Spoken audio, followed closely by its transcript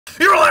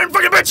You're a lying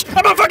fucking bitch!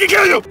 I'm gonna fucking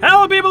kill you!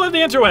 Hello, people of the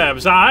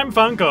interwebs. I'm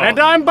Funkle. And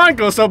I'm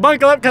Bunkle, so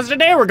buckle up because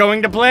today we're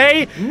going to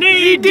play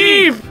Knee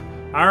Deep!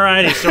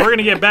 Alrighty, so we're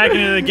gonna get back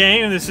into the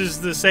game. This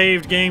is the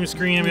saved game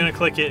screen. I'm gonna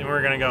click it and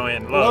we're gonna go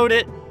in. Load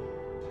it.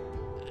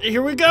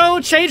 Here we go.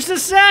 Change the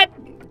set.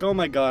 Oh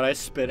my god, I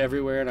spit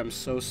everywhere and I'm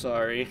so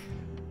sorry.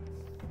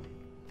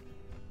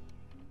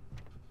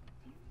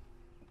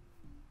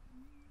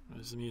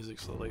 As the music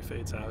slowly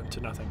fades out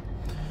to nothing.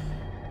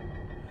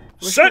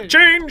 Set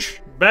change!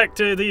 Back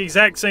to the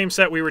exact same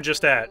set we were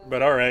just at,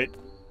 but alright.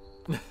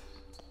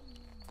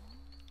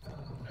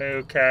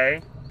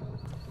 Okay.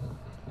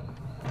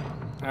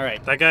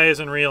 Alright. That guy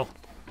isn't real.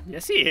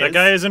 Yes, he is. That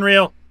guy isn't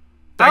real.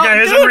 That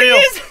guy isn't real.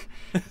 He is.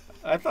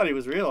 I thought he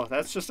was real.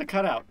 That's just a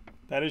cutout.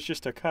 That is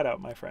just a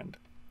cutout, my friend.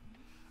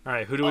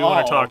 Alright, who do we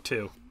want to talk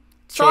to?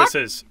 Talk?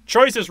 Choices.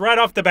 Choices right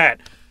off the bat.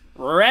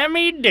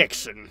 Remy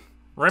Dixon.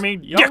 Remy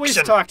You Dixon.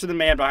 always talk to the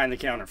man behind the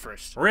counter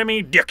first.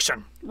 Remy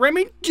Dixon.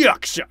 Remy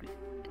Dixon.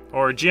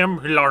 Or Jim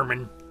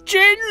Larman.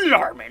 Jim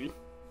Larman.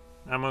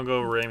 I'm gonna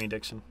go Remy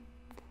Dixon.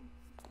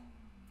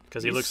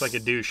 Because he looks like a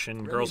douche,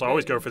 and girls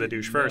always go for the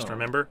douche first,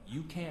 remember?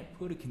 You can't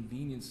put a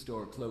convenience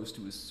store close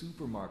to a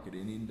supermarket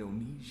in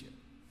Indonesia.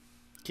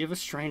 Give a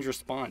strange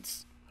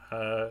response.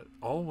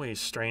 Always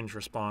strange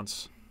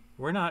response.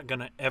 We're not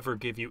gonna ever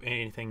give you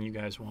anything you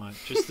guys want.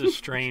 Just the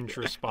strange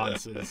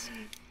responses.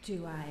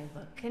 Do I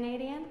look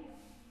Canadian?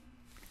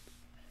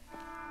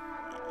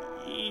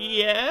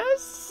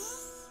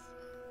 Yes?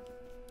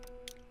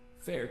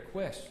 Fair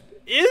question.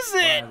 Is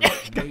Why it?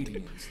 are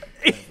Canadians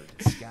clever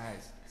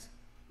disguises?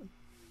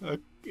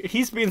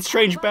 He's being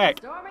strange back.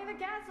 Storming the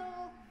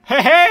castle!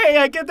 Hey,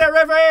 I get that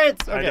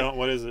reference! Okay. I don't.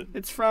 What is it?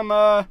 It's from,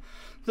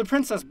 The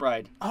Princess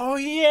Bride. Oh,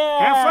 yeah!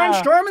 Have fun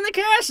storming the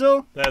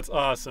castle! That's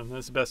awesome.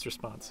 That's the best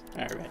response.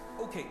 Alright.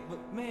 Okay,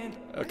 but man,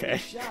 Okay. I'm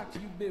shocked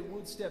you bit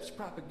Woodstepp's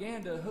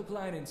propaganda hook,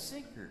 line, and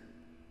sinker.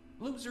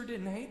 Loser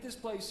didn't hate this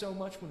place so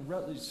much when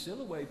Rutledge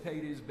Silloway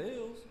paid his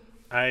bills.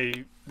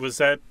 Was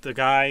that the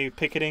guy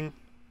picketing?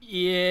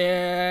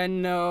 Yeah,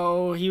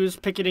 no. He was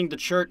picketing the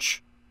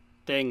church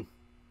thing,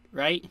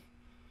 right?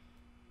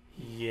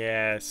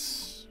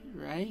 Yes.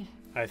 Right?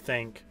 I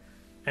think.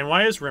 And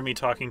why is Remy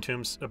talking to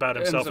him about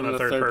himself in the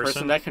third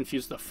person? That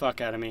confused the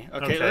fuck out of me.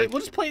 Okay, we'll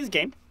just play this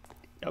game.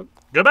 Oh.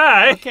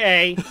 Goodbye!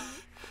 Okay.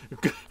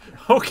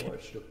 Okay. I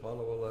watched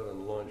Apollo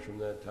 11 launch from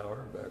that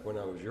tower back when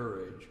I was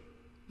your age.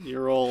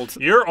 You're old.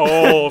 You're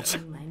old.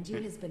 Lend you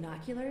his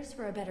binoculars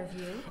for a better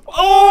view?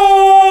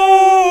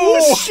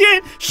 Oh,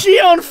 shit!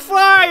 She on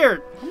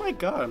fire! Oh my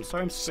god, I'm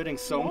sorry I'm spitting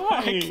so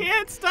much. I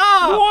can't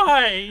stop!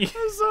 Why?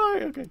 I'm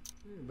sorry, okay.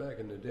 Back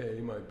in the day,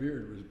 my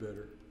beard was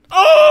better.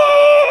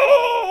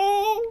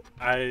 Oh!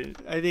 I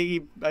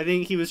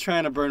think he was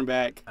trying to burn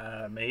back.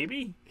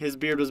 Maybe? His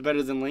beard was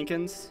better than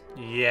Lincoln's?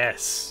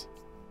 Yes.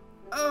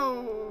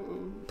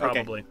 Oh.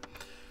 Probably. Okay.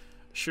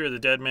 Sure the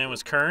dead man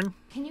was Kern?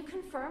 Can you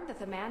confirm that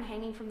the man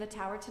hanging from the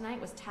tower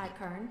tonight was Tad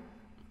Kern?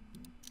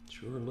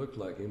 Sure looked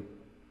like him.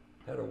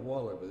 Had a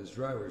wallet with his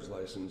driver's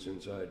license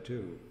inside,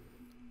 too.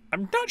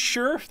 I'm not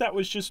sure if that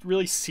was just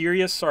really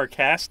serious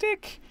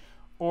sarcastic,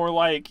 or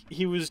like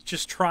he was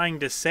just trying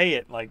to say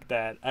it like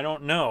that. I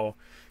don't know.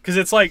 Because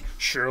it's like,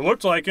 sure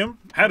looked like him.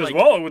 Had his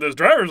wallet with his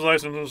driver's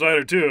license inside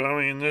it, too.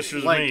 I mean, this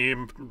is me.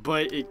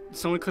 But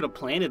someone could have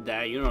planted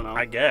that. You don't know.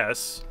 I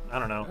guess. I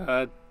don't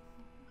know.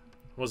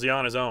 Was he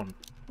on his own?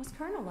 Was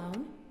Kern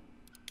alone?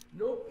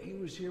 Nope, he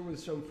was here with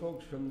some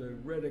folks from the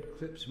Red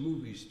Eclipse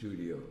movie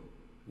studio.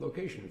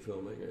 Location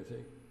filming, I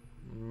think.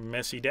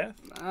 Messy death?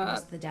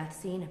 Was the death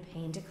scene a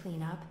pain to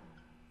clean up?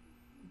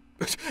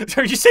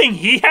 Are you saying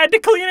he had to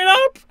clean it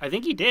up? I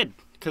think he did.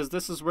 Because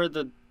this is where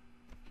the...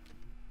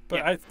 But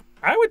yeah.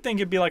 I would think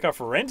it'd be like a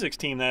forensics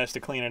team that has to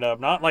clean it up,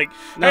 not like,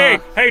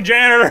 hey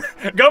janitor,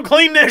 go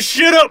clean that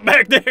shit up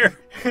back there.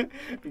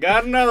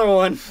 Got another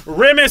one.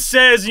 Remus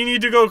says you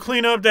need to go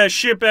clean up that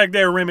shit back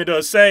there, Remy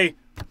does say.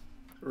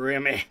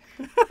 Remy.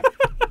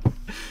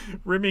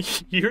 Remy,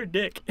 you're a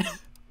dick.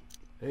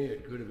 Hey,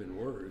 it could have been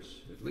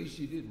worse. At least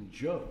he didn't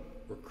jump.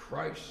 Or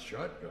Christ's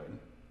shotgun.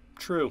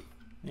 True.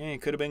 Yeah,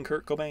 it could have been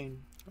Kurt Cobain.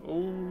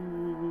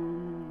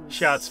 Oh.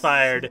 Shots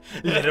fired,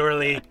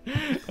 literally.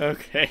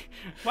 Okay.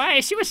 Why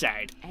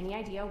suicide? Any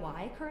idea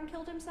why Kern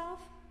killed himself?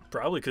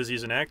 Probably because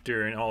he's an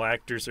actor, and all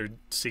actors are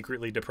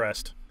secretly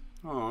depressed.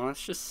 Oh,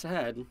 that's just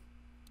sad.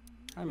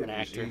 I'm an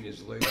actor. Seen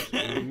his latest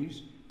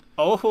movies?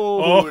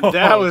 Oh,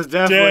 that was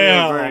definitely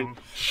a burn.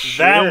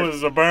 That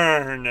was a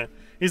burn.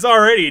 He's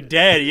already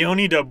dead. You don't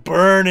need to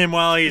burn him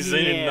while he's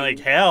in like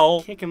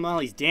hell. Kick him while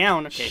he's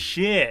down. Okay.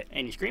 Shit.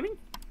 And he's screaming?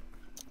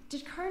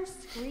 Did Kern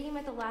scream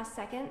at the last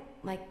second?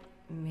 Like,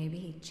 maybe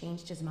he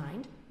changed his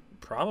mind?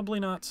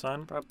 Probably not,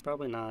 son.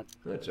 Probably not.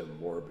 That's a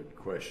morbid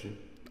question.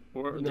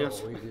 Or No,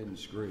 he didn't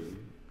scream.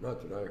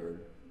 Not that I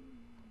heard.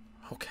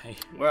 Okay.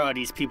 Where are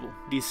these people?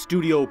 These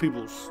studio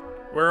peoples?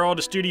 Where are all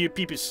the studio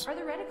peeps? Are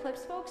the Red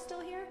Eclipse folks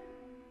still here?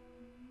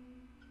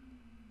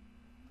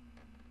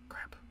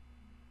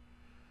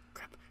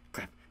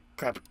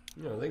 Crap.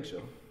 No, I think so.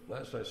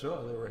 Last I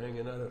saw, they were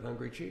hanging out at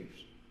Hungry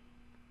Chief's.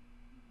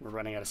 We're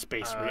running out of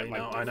space. I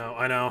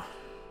know.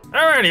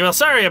 Alrighty, well,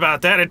 sorry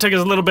about that. It took us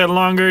a little bit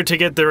longer to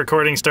get the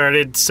recording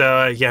started,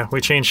 so yeah,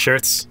 we changed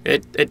shirts.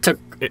 It took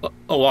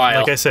a while.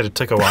 Like I said, it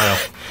took a while.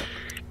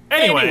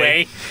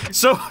 Anyway,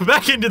 so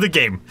back into the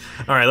game.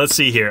 All right, let's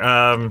see here.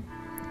 I'm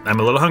a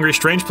little hungry.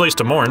 Strange place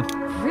to mourn.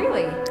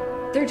 Really?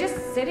 They're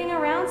just sitting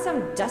around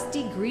some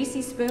dusty,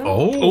 greasy spoon?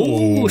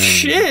 Oh,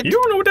 shit. You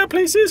don't know what that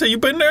place is? Have you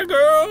been there,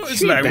 girl?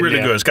 It's like been really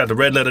there. good. It's got the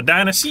red leather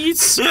diner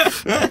seats.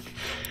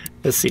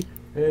 Let's see.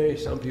 Hey,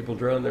 some people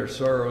drown their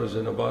sorrows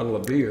in a bottle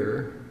of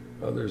beer.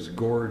 Others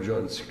gorge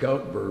on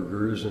Scout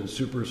burgers and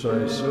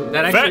supersized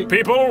soda. Fat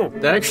people.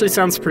 That actually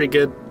sounds pretty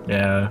good.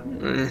 Yeah.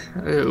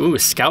 Ooh, a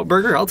Scout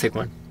burger? I'll take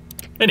one.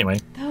 Anyway.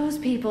 Those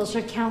people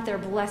should count their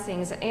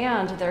blessings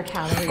and their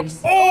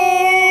calories.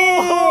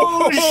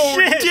 Oh,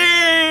 shit!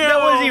 Damn! That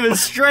wasn't even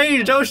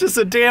strange. That was just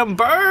a damn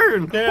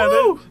burn.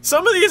 Yeah,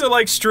 some of these are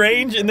like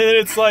strange, and then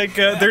it's like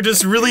they're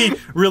just really,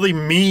 really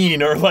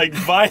mean or like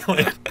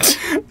violent.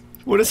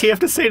 What does he have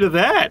to say to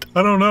that?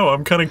 I don't know.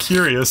 I'm kind of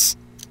curious.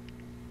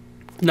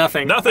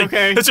 Nothing. Nothing.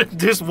 Okay.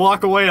 Just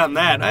walk away on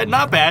that.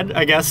 Not bad,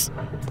 I guess.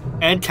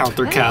 And count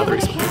their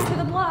calories. Kiss to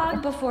the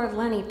blog before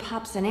Lenny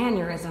pops an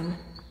aneurysm.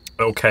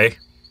 Okay.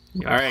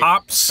 All right.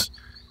 Pops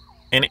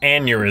an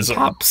aneurysm.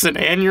 Pops an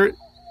aneurysm.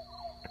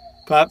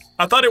 Pop.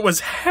 I thought it was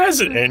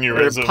has an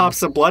aneurysm. Or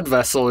pops a blood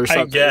vessel or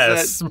something. I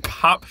guess.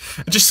 Pop.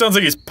 It just sounds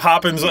like he's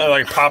popping,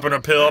 like popping a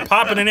pill,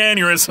 popping an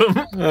aneurysm.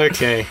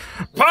 Okay.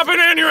 Popping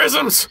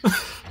aneurysms.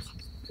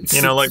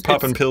 You know, like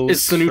popping pills.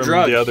 It's the new from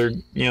drug. The other,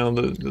 you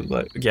know,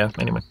 yeah.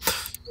 Anyway.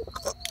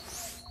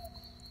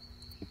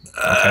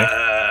 Okay.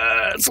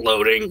 It's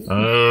loading.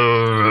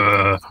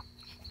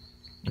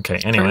 Okay.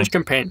 Anyway. Kern's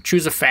companion.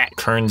 Choose a fact.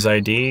 Kern's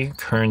ID.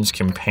 Kern's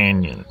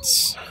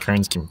companions.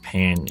 Kern's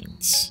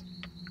companions.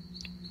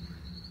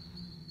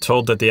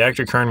 Told that the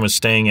actor Kern was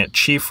staying at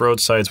Chief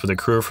Roadsides with a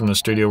crew from the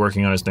studio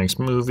working on his next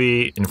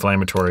movie.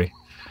 Inflammatory.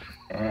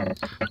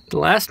 The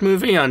last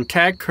movie on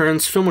Tad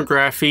Kern's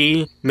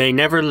filmography may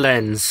never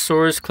lens.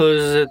 Source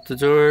closes at the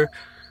door.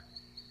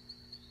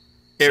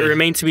 It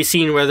remains to be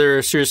seen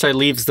whether suicide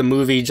leaves the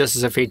movie just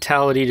as a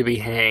fatality to be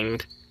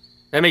hanged.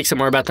 That makes it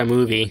more about the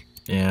movie.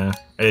 Yeah.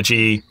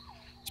 Edgy.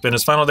 Spent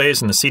his final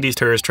days in the seedy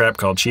tourist trap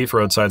called Chief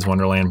Roadside's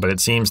Wonderland, but it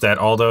seems that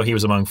although he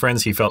was among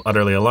friends, he felt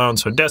utterly alone,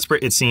 so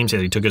desperate it seems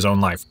that he took his own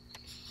life.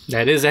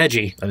 That is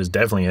edgy. That is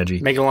definitely edgy.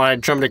 Making a lot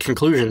of jump to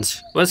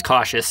conclusions. Was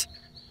cautious.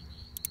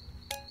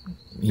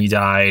 He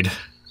died.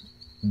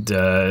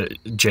 The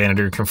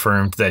janitor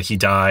confirmed that he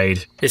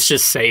died. It's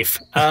just safe.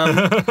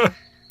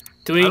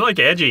 Do we? I like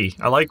edgy.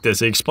 I like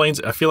this. It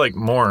explains, I feel like,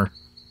 more.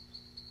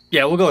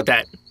 Yeah, we'll go with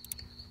that.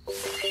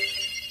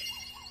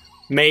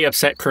 May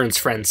upset Kern's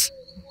friends.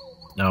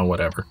 No,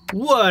 whatever.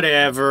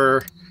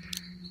 Whatever.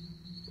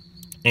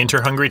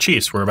 Enter Hungry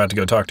Chiefs. We're about to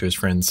go talk to his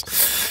friends.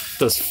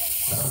 Those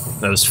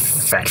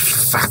fat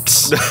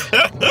fucks.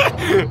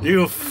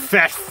 You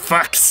fat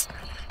fucks.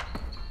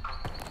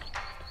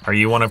 Are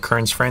you one of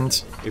Kern's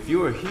friends? If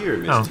you are here,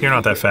 Miss Oh, you're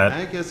not that fat.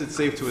 I guess it's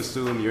safe to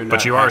assume you're not.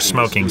 But you are hacking the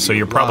smoking, so studio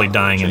you're probably block for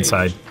a dying change.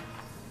 inside.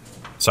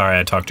 Sorry,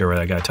 I talked over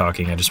that guy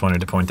talking. I just wanted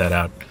to point that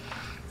out.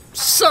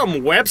 Some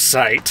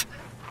website.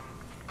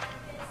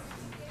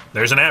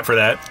 There's an app for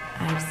that.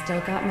 I've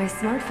still got my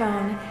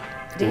smartphone.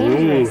 Ooh,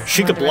 Dangerous.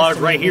 she for could the blog rest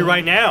of right the here, week.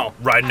 right now.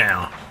 Right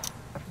now.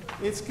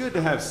 It's good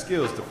to have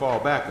skills to fall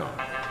back on.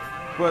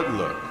 But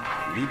look,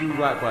 you do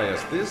right by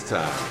us this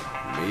time.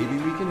 Maybe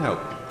we can help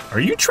you. Are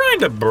you trying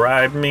to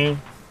bribe me?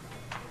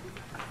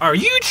 Are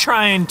you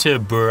trying to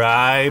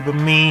bribe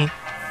me?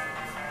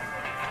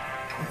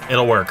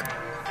 It'll work.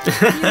 Your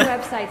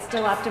website's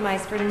still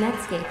optimized for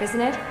Netscape,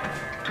 isn't it?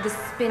 The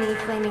spinny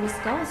flaming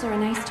skulls are a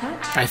nice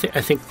touch. I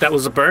think that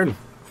was a burn.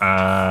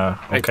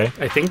 Okay.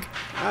 I think.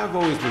 I've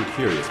always been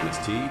curious, Miss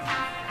T.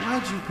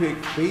 Why'd you pick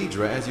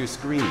Phaedra as your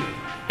screen name?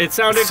 It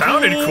sounded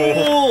cool.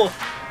 cool.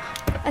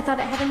 I thought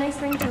it had a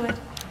nice ring to it.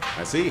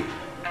 I see.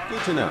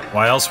 Good to know.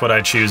 Why else would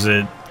I choose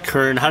it?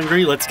 Kern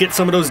hungry? Let's get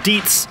some of those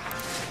deets.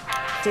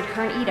 Did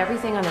Kern eat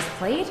everything on his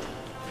plate?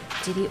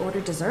 Did he order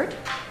dessert?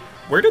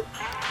 Where did...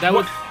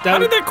 How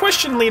did that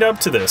question lead up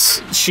to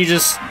this?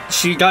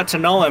 She got to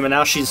know him, and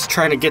now she's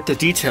trying to get the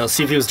details,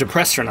 see if he was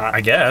depressed or not.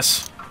 I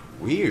guess.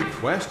 Weird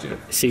question.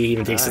 See, he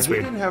even thinks it's He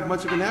weird. didn't have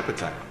much of an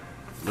appetite.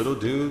 Little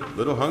dude,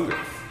 little hungry.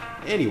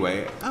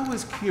 Anyway, I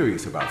was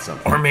curious about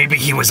something. Or maybe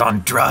he was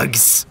on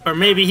drugs. Or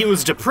maybe he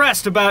was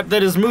depressed about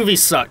that his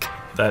movies suck.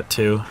 That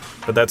too.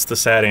 But that's the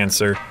sad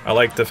answer. I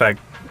like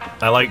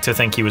to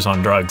think he was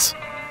on drugs.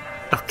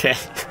 Okay.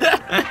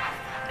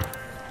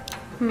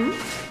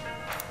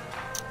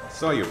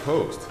 Saw your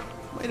post.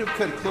 Might have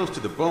cut close to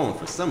the bone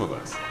for some of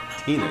us.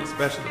 Tina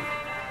especially.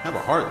 Have a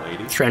heart,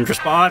 lady. Trend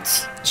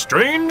response.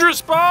 Strange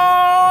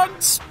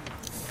response!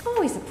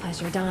 Always a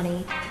pleasure,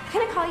 Donnie.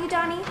 Can I call you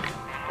Donnie?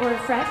 Or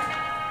Fred?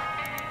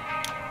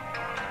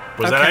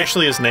 Was that Okay.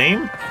 actually his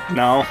name?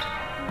 No.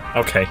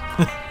 Okay.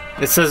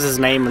 It says his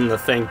name in the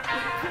thing.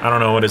 I don't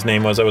know what his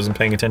name was. I wasn't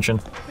paying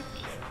attention.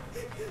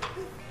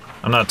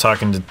 I'm not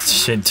talking to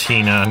Shit,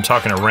 Tina, I'm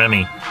talking to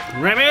Remy.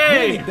 Remy!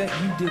 Really bet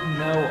you didn't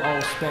know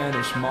all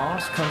Spanish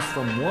moss comes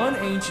from one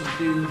ancient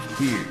dude's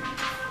beard.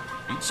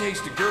 He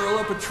chased a girl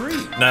up a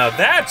tree. Now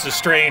that's a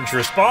strange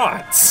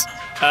response.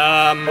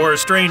 Or a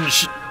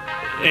strange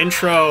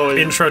Intro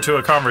to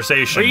a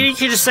conversation. Or you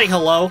can just say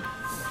hello.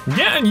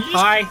 Yeah, and you just,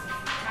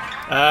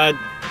 Hi.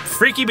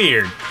 freaky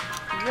beard.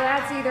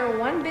 That's either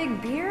one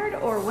big beard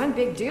or one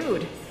big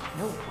dude.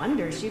 No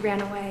wonder she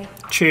ran away.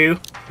 Chew.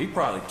 He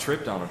probably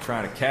tripped on her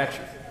trying to catch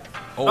her.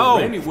 Oh.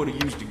 Remy would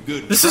have used a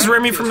good. This is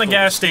Remy from the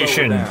gas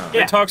station.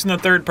 It talks in the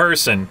third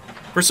person.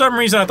 For some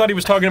reason, I thought he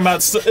was talking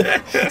about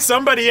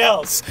somebody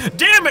else.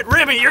 Damn it,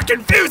 Remy, you're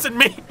confusing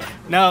me.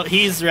 No,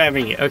 he's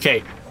Remy. Okay.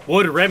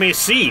 What did Remy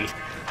see?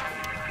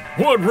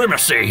 What Remy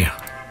see?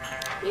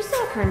 You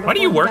saw Kern Why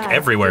do you before work died,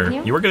 everywhere?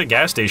 didn't You work at a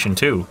gas station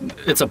too.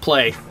 It's a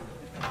play.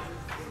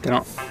 They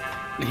don't.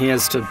 He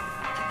has to.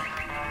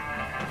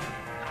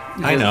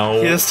 I know.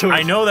 He has to.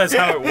 I know that's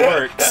how it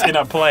works in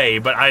a play,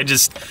 but I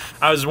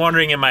was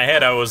wondering in my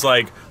head, I was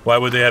like, why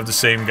would they have the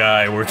same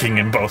guy working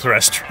in both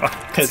restaurants?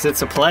 Because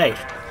it's a play.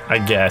 I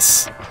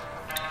guess.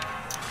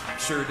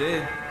 Sure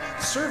did.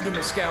 Served him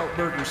a Scout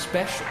Burger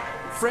special.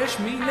 Fresh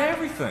meat and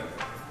everything.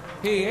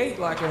 He ate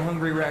like a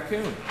hungry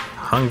raccoon.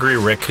 Hungry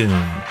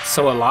raccoon.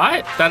 So a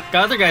lot? That the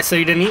other guy said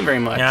he didn't eat very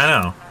much. Yeah,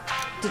 I know.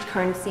 Did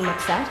Kern seem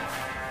upset?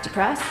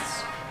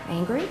 Depressed?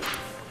 Angry?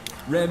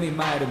 Remy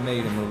might have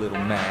made him a little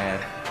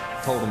mad.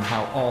 Told him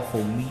how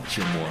awful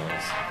Meacham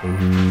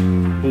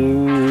was.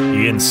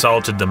 You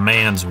insulted the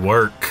man's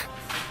work.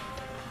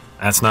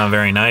 That's not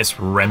very nice,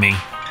 Remy.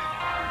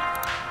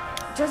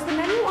 Does the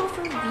menu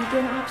offer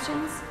vegan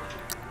options?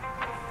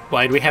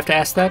 Why do we have to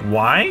ask that?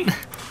 Why?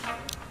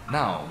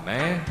 No,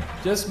 man.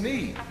 Just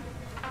me.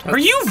 Are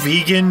you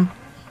vegan?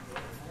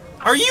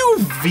 Are you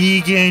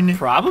vegan?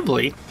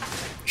 Probably.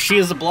 She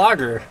is a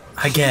blogger.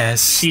 I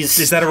guess. She's-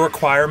 Is that a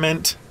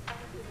requirement?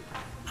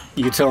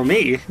 You tell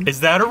me.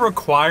 Is that a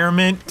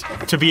requirement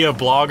to be a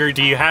blogger?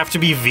 Do you have to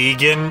be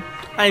vegan?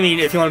 I mean,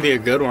 if you want to be a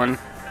good one.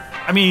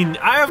 I mean,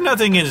 I have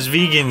nothing against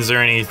vegans or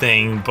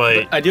anything,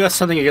 but I do have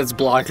something against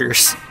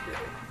bloggers.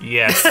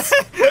 yes.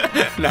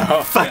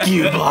 No. Fuck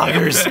you,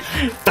 bloggers.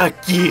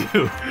 Fuck you.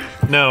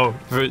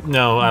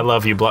 No, I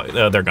love you.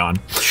 They're gone.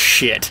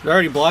 Shit. They're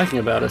already blogging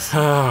about us. Oh,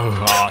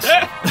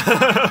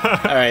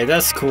 awesome. Alright,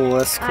 that's cool.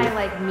 That's cool. I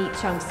like meat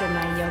chunks in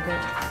my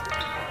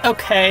yogurt.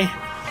 Okay.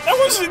 That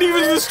wasn't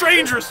even a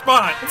strange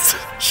response.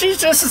 She's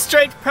just a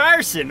straight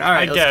person.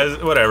 I Alright.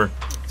 guess, whatever.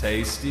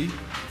 Tasty.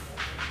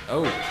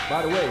 Oh,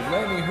 by the way,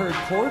 Remy heard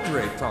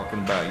Cordray talking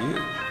about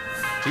you.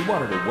 He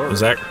wanted to work. Is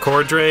that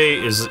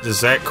Cordray?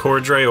 Is that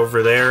Cordray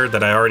over there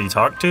that I already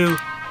talked to?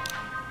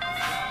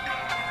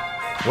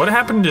 What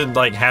happened to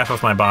like half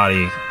of my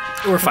body?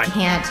 We're I fine.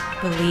 can't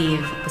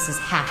believe this is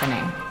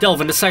happening. Delve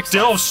into sex.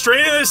 Delve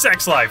straight into the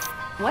sex life.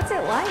 What's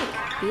it like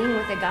being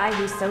with a guy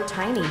who's so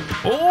tiny? Does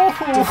he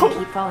Oh.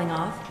 keep falling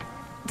off?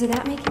 Did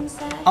that make him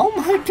sad? Oh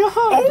my god.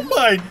 Oh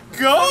my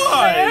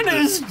god! Man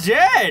is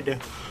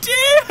dead.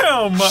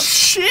 Damn!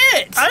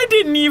 Shit.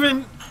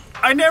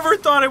 I never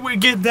thought it would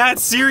get that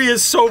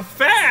serious so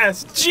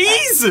fast.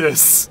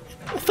 Jesus!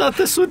 I thought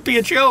this would be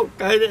a joke.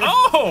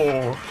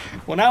 Oh!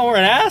 Well, now we're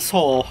an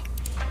asshole.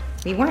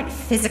 We weren't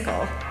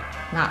physical.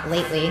 Not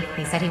lately.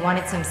 He said he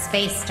wanted some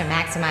space to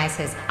maximize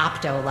his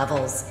opto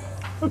levels.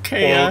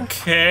 Okay.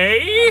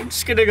 Okay. I'm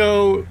just gonna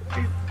go.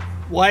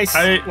 Why?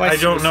 I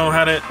don't know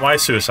how to. Why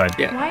suicide?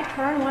 Yeah. Why'd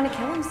Kern want to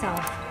kill himself?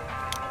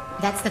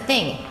 That's the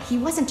thing. He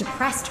wasn't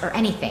depressed or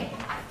anything.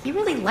 He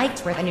really liked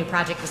where the new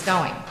project was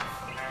going.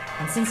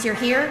 And since you're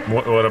here,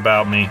 What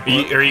about me?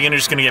 Are you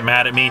just gonna get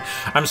mad at me?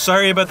 I'm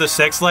sorry about the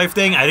sex life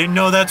thing. I didn't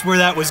know that's where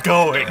that was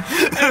going.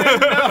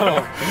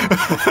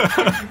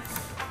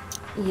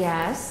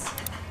 Yes.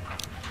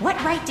 what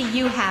right do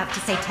you have to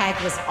say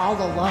Tag was all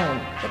alone?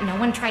 That no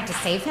one tried to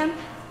save him?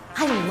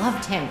 I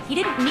loved him. He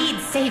didn't need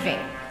saving.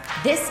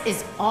 This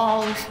is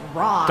all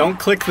wrong. Don't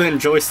click the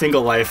enjoy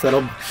single life.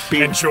 That'll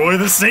be. Enjoy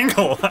the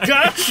single.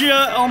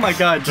 Gotcha. Oh my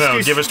god. Just No,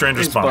 do give a strange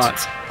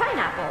response.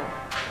 Pineapple.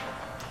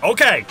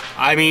 Okay,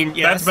 I mean,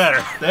 yes. that's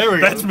better. There we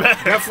go. That's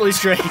better. Definitely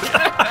straight.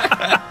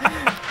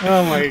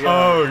 Oh my god.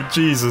 Oh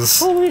Jesus!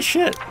 Holy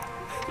shit.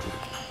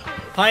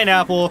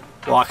 Pineapple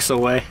walks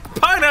away.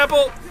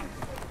 Pineapple.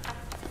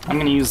 I'm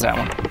gonna use that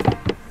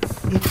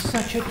one. It's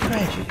such a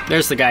tragedy.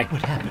 There's the guy.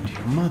 What happened to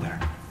your mother?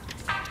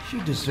 She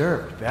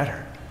deserved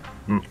better.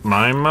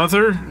 My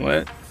mother?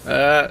 What?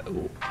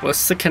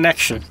 What's the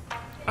connection?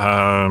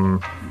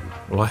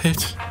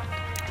 What?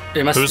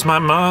 It must. Who's my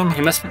mom?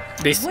 He must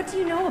be. What do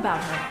you know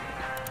about her?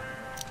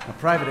 A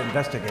private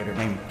investigator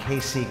named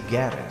Casey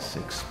Gaddis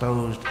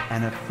exposed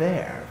an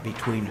affair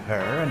between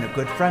her and a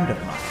good friend of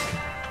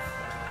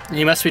mine.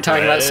 He must be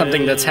talking about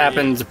something that's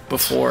happened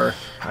before.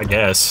 I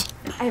guess.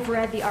 I've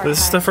read the archives.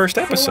 This is the first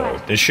So episode.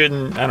 what? It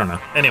shouldn't. I don't know.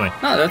 Anyway.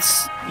 No,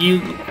 that's you.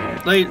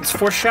 Like it's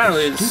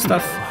foreshadowing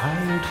stuff.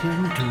 Hired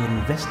him to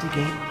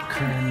investigate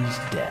Kern's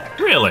death.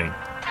 Really?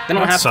 They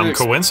don't That's have some to.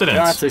 coincidence. They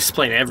don't have to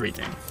explain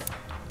everything.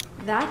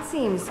 That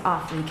seems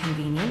awfully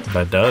convenient.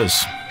 That does.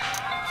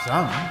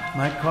 Some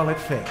might call it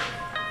fate.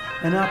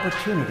 an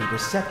opportunity to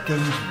set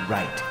things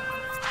right.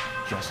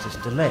 Justice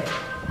delayed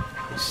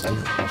is still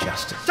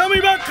justice. Tell me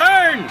about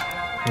Kern!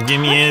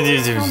 Give me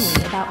Tell me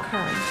a... about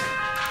Kern.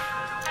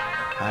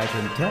 I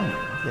can tell you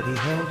that he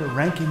held a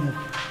ranking of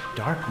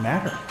dark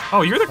matter.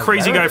 Oh, you're the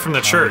crazy guy from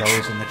the church.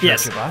 Those in the Church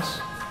Yes. of Us.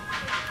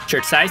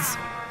 Church size?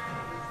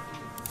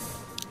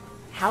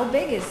 How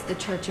big is the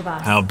Church of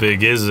Us? How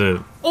big is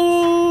it?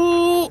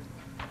 Oh!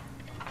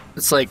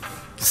 It's like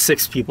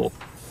 6 people.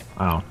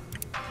 Oh.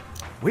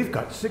 We've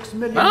got 6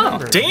 million Oh,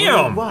 members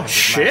damn. worldwide at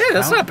Shit, last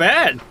that's count. not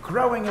bad.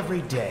 Growing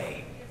every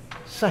day.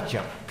 Such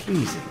a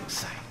pleasing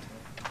sight.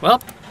 Well,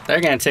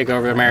 they're gonna take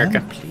over America.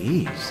 I'm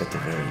pleased, at the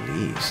very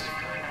least,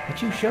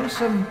 that you show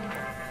some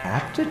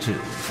aptitude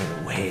for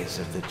the ways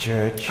of the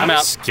church. I'm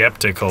out.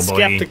 Skeptical, boy.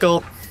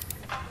 Skeptical.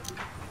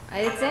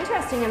 It's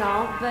interesting and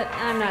all, but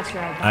I'm not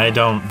sure I buy I it.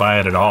 don't buy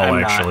it at all,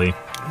 I'm not. actually.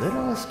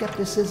 Little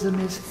skepticism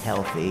is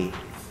healthy.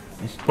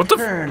 Mr. What the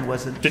f- Kern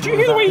wasn't Did sure you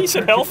hear the about way he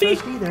said church at healthy?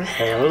 first either.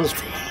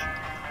 Healthy.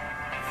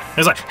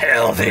 It's like,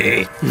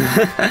 healthy.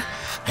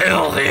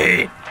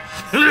 Healthy.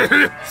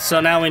 So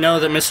now we know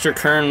that Mr.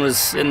 Kern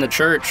was in the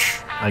church.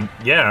 Like,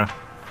 yeah.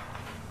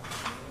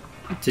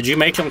 Did you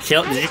make him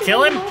kill? Did you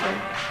kill him?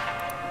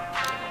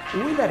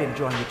 We let him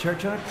join the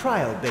church on a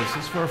trial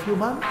basis for a few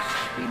months.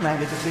 He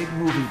landed a big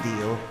movie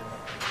deal.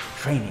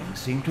 Training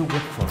seemed to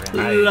work for him.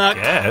 I Luck.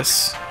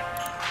 guess.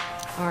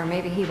 Or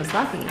maybe he was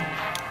lucky.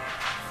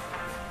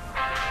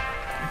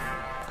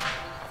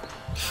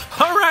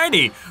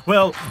 Alrighty.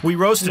 Well, we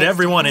roasted Next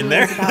everyone in movie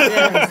there.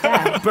 is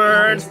about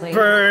Karen's death,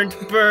 Burned,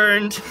 obviously.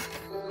 burned.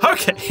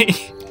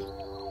 Okay.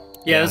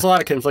 Yeah, there's a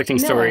lot of conflicting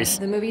Miller, stories.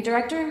 the movie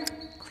director,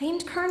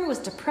 claimed Kern was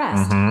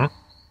depressed. Mm-hmm.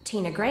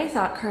 Tina Gray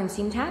thought Kern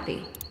seemed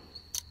happy.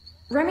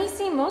 Remy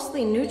seemed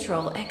mostly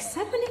neutral,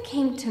 except when it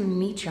came to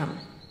Meacham.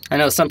 I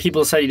know some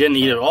people said he didn't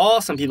eat at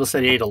all. Some people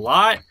said he ate a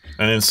lot.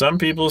 And then some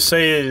people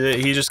say that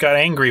he just got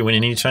angry when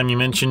anytime you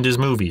mentioned his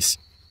movies.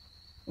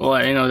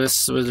 Well, you know,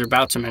 this was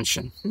about to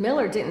mention.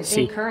 Miller didn't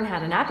think Kern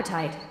had an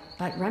appetite,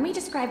 but Remy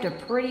described a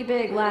pretty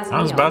big last meal.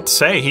 I was about to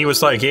say, he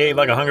was like, he ate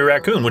like a hungry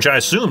raccoon, which I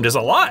assumed is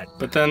a lot.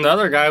 But then the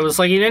other guy was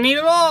like, he didn't eat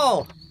at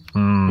all.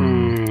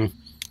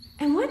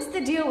 And what's the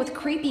deal with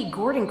creepy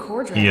Gordon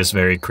Cordray? He is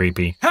very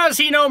creepy. How does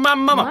he know my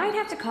mama? Might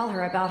have to call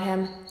her about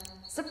him.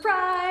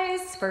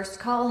 Surprise! First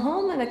call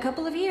home in a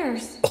couple of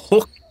years.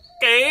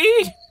 Okay.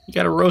 You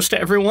gotta roast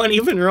everyone,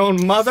 even your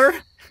own mother.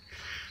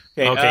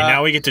 Okay,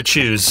 now we get to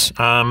choose.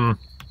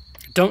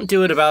 Don't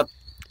do it about...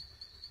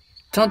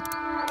 Don't...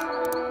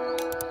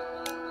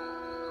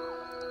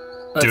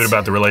 Do it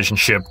about the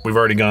relationship. We've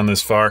already gone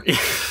this far.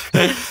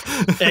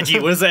 Edgy,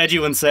 what does the edgy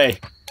one say?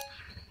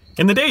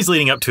 In the days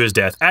leading up to his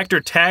death, actor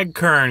Tag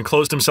Kern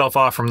closed himself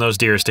off from those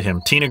dearest to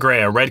him. Tina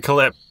Gray, a Red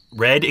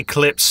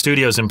Eclipse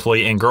Studios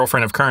employee and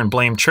girlfriend of Kern,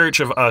 blamed Church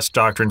of Us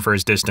doctrine for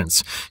his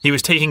distance. He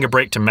was taking a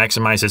break to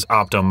maximize his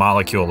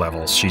optomolecule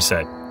levels, she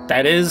said.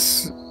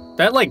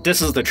 That, like,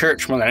 this is the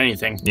church more than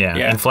anything.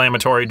 Yeah,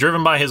 inflammatory,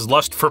 driven by his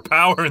lust for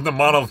power in the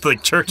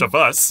monolithic Church of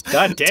Us.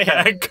 God damn.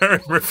 Tag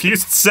Kern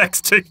refused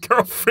sex to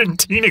girlfriend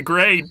Tina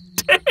Gray.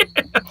 Damn.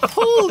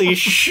 Holy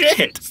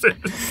shit.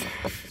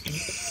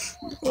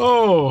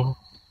 Oh.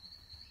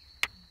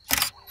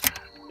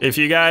 If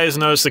you guys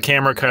notice the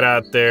camera cut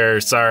out there,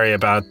 sorry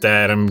about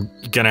that. I'm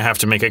gonna have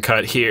to make a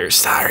cut here.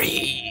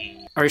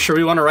 Sorry. Are you sure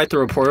we want to write the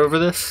report over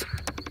this?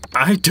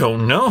 I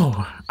don't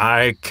know.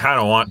 I kind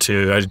of want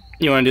to.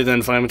 You want to do the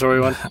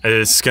inflammatory one?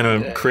 It's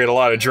gonna create a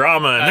lot of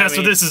drama, and that's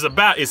what this is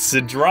about. It's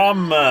a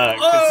drama,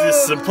 because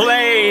this is a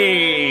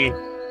play.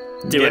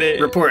 Do Get it.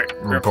 it? Report.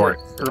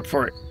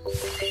 Report.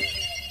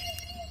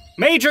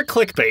 Major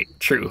clickbait.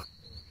 True.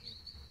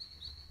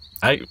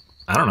 I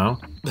don't know.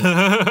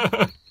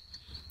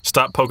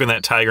 Stop poking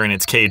that tiger in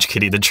its cage,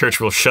 Kitty. The church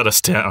will shut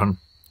us down.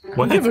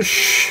 What? I don't give a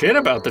shit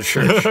about the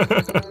church.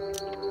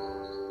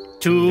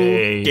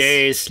 2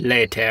 days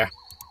later.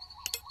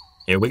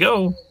 Here we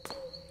go.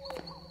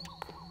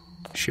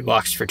 She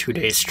walks for 2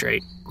 days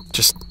straight.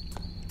 Just...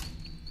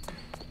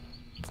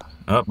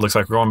 Oh, looks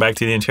like we're going back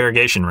to the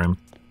interrogation room.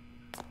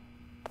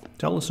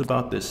 Tell us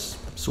about this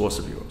source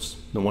of yours.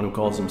 The one who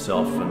calls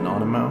himself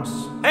Anonymous?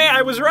 Hey,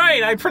 I was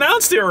right. I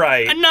pronounced it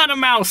right. Not a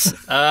mouse.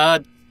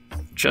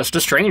 Just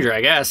a stranger, I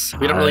guess.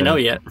 We don't really know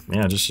yet.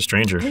 Yeah, just a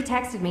stranger. He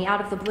texted me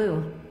out of the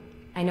blue.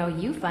 I know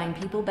you find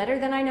people better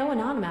than I know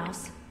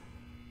Anonymous.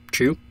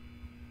 True.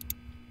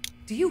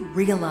 Do you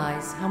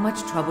realize how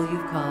much trouble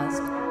you've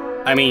caused?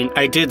 I mean,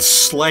 I did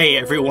slay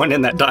everyone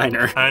in that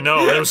diner. I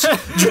know. It was...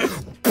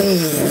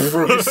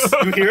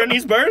 You hearing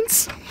these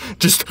burns?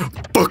 Just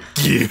fuck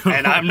you.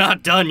 And I'm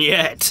not done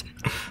yet.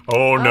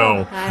 Oh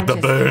no, I'm the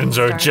just burns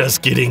getting are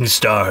just getting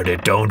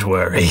started. Don't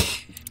worry.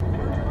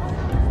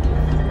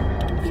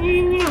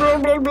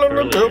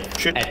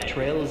 Shit. At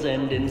Trail's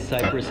End in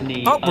Cypress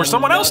Knee. Oh, we're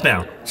someone else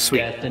now. Sweet.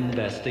 Death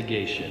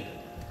investigation.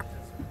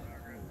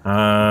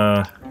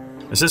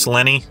 Is this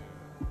Lenny?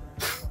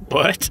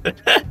 What?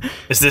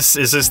 Is this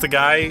the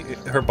guy,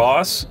 her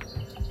boss?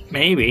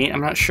 Maybe.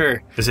 I'm not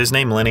sure. Is his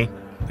name Lenny?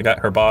 The guy,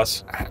 her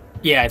boss?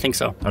 Yeah, I think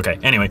so. Okay,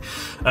 anyway.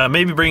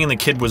 Maybe bringing the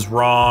kid was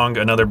wrong.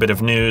 Another bit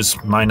of news.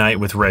 My night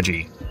with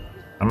Reggie.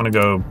 I'm gonna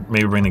go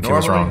maybe bring the kid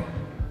was wrong.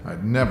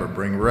 I'd never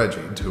bring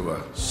Reggie to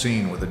a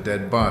scene with a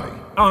dead body.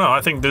 Oh, no,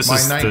 I think this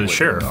is the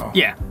sheriff.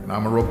 Yeah. And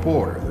I'm a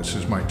reporter. This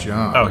is my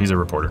job. Oh, he's a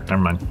reporter. Never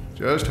mind.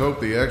 Just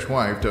hope the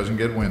ex-wife doesn't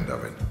get wind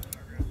of it.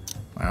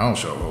 I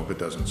also hope it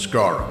doesn't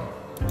scar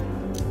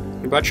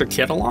him. You brought your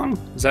kid along?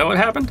 Is that what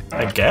happened?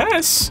 I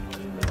guess.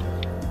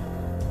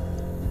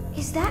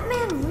 Is that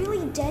man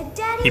really dead,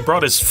 Daddy? He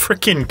brought his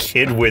freaking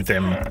kid with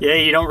him. Yeah,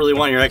 you don't really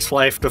want your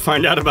ex-wife to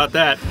find out about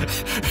that.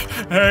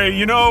 Hey,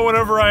 you know,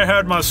 whenever I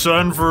had my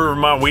son for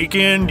my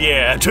weekend,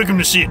 yeah, I took him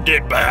to see a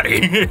dead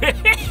body.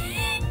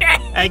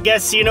 I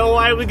guess you know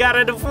why we got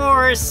a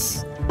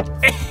divorce.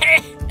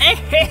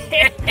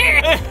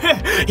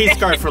 He's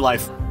scarred for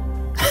life.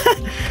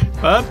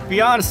 Well,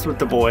 be honest with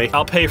the boy.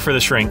 I'll pay for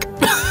the shrink.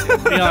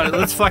 Be honest,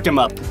 let's fuck him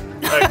up.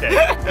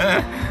 Okay.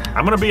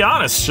 I'm gonna be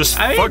honest, just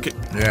fuck it.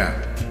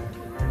 Yeah.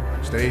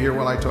 Stay here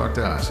while I talk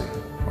to Ozzy,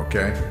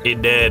 okay? He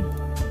dead.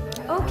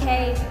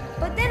 Okay,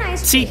 but then I...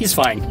 See, he's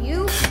fine.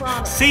 You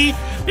promise. See?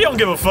 He don't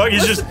give a fuck,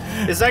 he's just...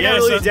 Is that guy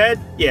really dead?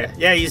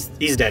 Yeah,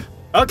 he's dead.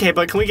 Okay,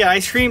 but can we get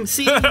ice cream?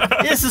 See,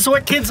 this is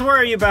what kids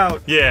worry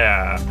about.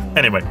 Yeah.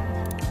 Anyway.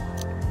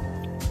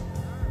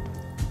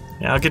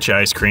 Yeah, I'll get you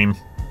ice cream.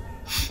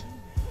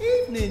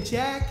 Evening,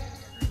 Jack.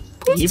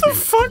 What the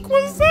fuck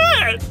was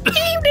that?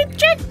 Evening,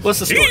 Jack. What's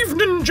the story?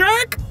 Evening,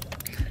 Jack.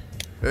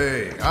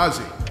 Hey,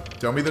 Ozzy,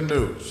 tell me the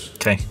news.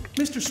 Okay.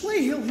 Mr.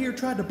 Swayhill here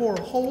tried to bore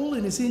a hole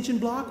in his engine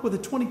block with a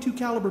 .22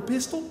 caliber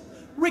pistol.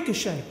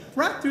 Ricochet,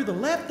 right through the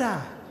left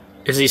eye.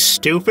 Is he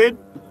stupid?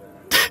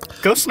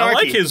 Go Snarky. I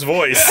like his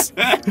voice.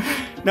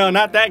 No,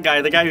 not that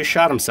guy. The guy who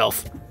shot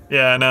himself.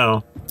 Yeah, I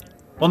know.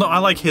 Well, no, I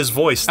like his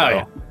voice, though. Oh,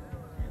 yeah.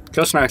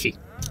 Go Snarky.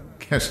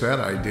 Guess that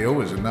idea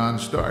was a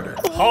non-starter.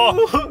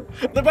 Oh,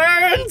 the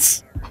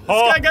burns!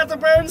 Oh. This guy got the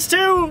burns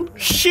too!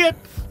 Shit!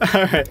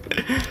 Alright.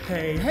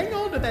 Hey, hang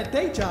on to that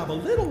day job a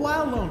little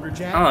while longer,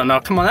 Jack. Oh, no,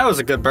 come on, that was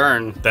a good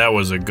burn. That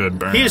was a good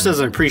burn. He just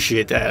doesn't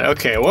appreciate that.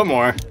 Okay, what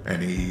more?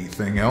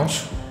 Anything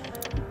else?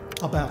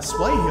 About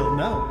Swayhill,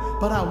 no.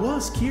 But I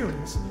was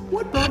curious.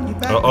 What brought you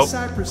back to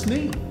Cypress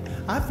Knee?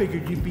 I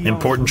figured you'd be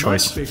important on for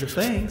choice. much bigger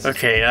things.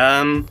 Okay,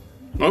 I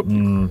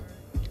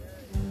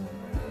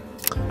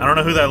don't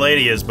know who that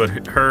lady is, but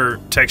her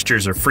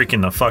textures are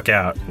freaking the fuck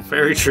out.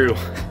 Very true.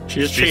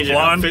 She's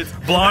blonde,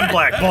 blonde,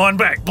 black, blonde,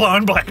 black,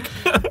 blonde, black.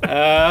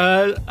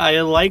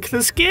 I like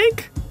this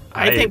gig.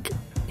 I think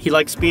he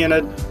likes being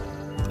a...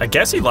 I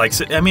guess he likes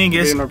it. I mean, I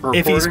guess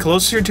if he's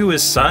closer to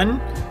his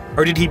son,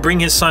 or did he bring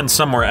his son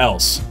somewhere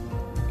else?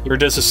 Or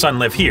does his son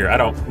live here? I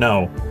don't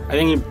know. I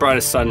think he brought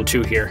his son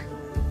to here.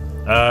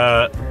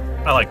 I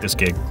like this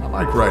gig. I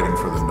like writing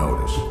for the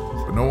notice,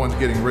 but no one's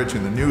getting rich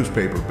in the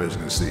newspaper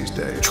business these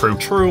days. True.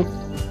 True.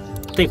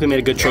 I think we made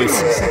a good choice.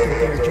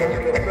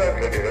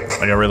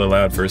 I got really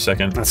loud for a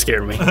second. That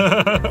scared me.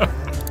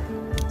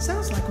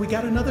 Sounds like we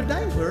got another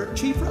dangler at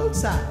Chief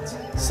Roadsides.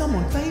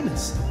 Someone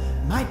famous.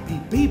 Might be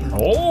Bieber.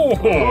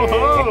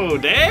 Oh,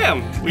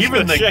 damn.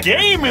 Even the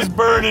game is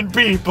burning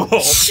people.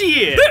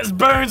 Shit. There's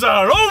burns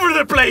all over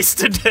the place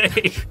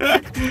today.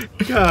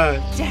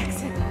 God.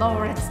 Jackson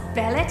Lawrence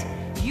Bellet,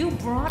 you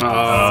brought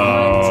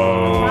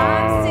Oh. the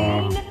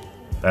crime scene.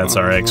 That's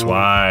our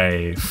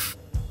ex-wife.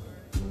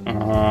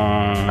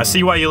 I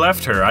see why you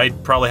left her.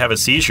 I'd probably have a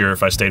seizure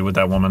if I stayed with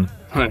that woman.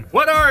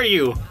 What are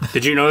you?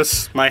 Did you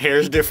notice my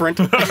hair's different?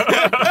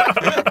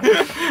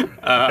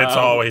 It's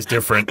always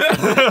different.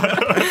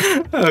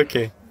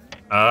 Okay.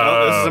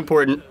 This is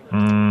important.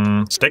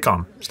 Stay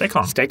calm. Stay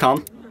calm. Stay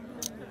calm.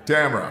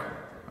 Tamara,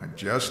 I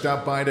just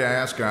stopped by to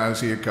ask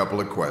Ozzy a couple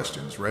of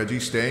questions.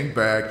 Reggie's staying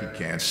back. He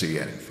can't see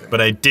anything.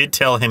 But I did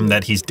tell him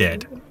that he's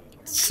dead.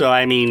 So,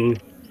 I mean...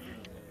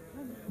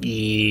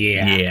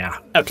 Yeah. Yeah.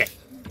 Okay.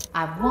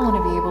 I want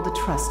to be able to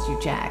trust you,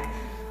 Jack,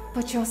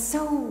 but you're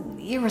so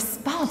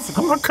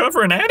irresponsible. I'm a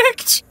recovering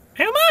addict?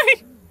 Am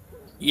I?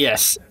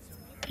 Yes.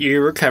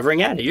 You're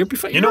recovering at it. You're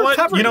You know what?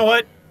 recovering. You know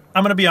what?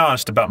 I'm gonna be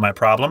honest about my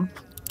problem.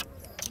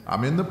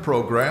 I'm in the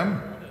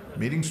program.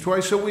 Meetings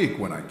twice a week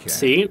when I can.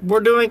 See?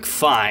 We're doing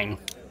fine.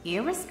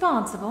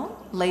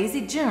 Irresponsible,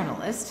 lazy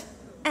journalist,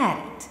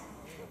 addict.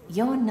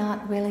 You're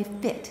not really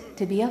fit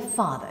to be a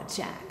father,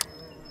 Jack.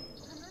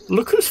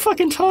 Look who's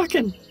fucking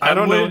talking. I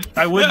don't know.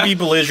 I would be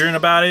belligerent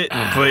about it,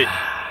 but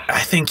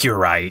I think you're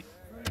right.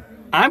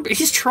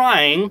 He's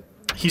trying.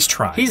 He's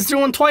trying. He's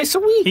doing twice a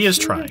week. He is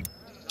trying.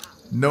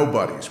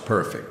 Nobody's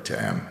perfect,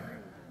 Tam.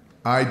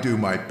 I do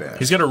my best.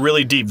 He's got a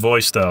really deep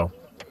voice, though.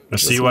 I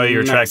see why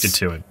you're attracted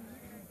to it.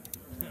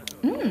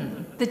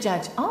 The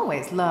judge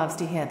always loves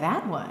to hear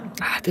that one.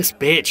 This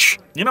bitch.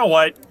 You know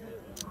what?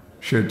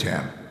 Sure,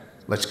 Tam.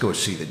 Let's go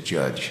see the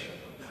judge.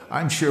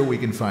 I'm sure we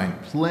can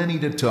find plenty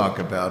to talk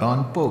about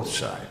on both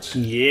sides.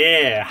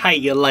 Yeah, how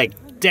you like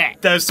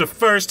that? That's the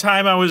first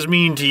time I was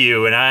mean to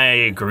you, and I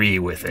agree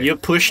with it. You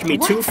pushed me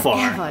too far.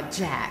 Whatever,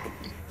 Jack.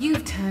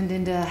 You've turned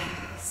into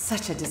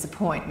such a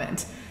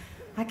disappointment.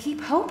 I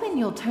keep hoping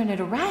you'll turn it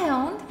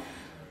around.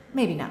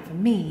 Maybe not for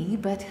me,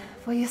 but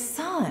for your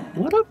son.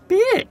 What a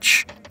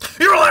bitch.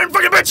 You're a lying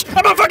fucking bitch!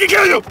 I'm gonna fucking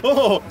kill you!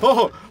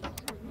 Oh.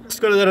 Let's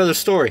go to that other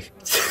story.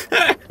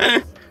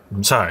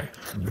 I'm sorry.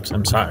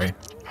 I'm sorry.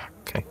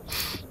 Okay.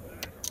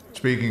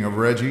 Speaking of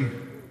Reggie,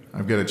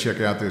 I've got to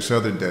check out this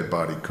other dead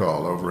body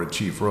call over at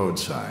Chief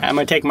Roadside. I'm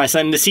gonna take my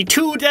son to see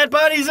 2 dead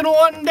bodies in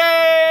one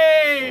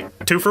day!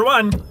 2 for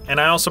 1. And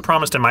I also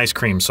promised him ice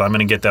cream, so I'm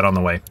gonna get that on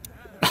the way.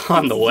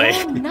 On the way.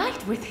 All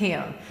night with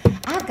him.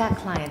 I've got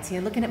clients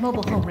here looking at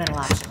mobile home rental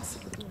options.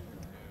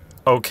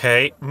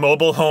 Okay,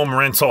 mobile home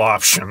rental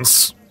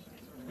options.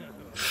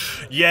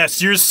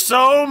 Yes, you're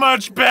so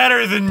much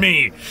better than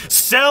me.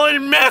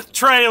 Selling meth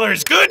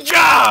trailers. Good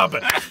job!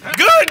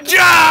 Good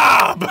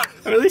job!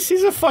 At least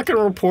he's a fucking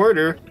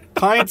reporter.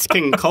 Clients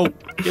can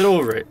cope. Get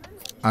over it.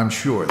 I'm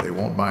sure they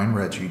won't mind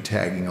Reggie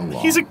tagging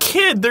along. He's a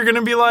kid. They're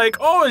gonna be like,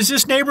 oh, is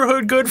this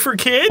neighborhood good for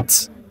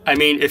kids? I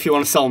mean, if you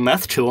want to sell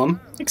meth to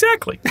them.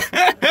 Exactly.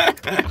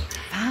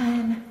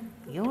 Fine.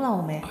 You'll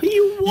owe me.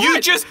 You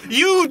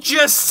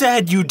just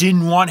said you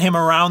didn't want him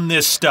around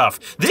this stuff.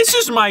 This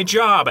is my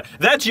job.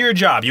 That's your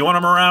job. You want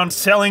him around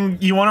selling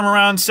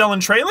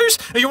trailers?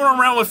 Or you want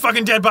him around with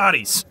fucking dead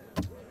bodies?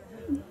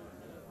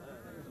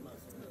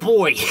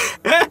 Boy.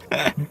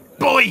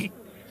 Boy.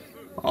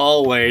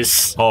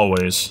 Always.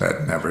 Always.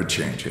 That never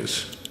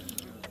changes.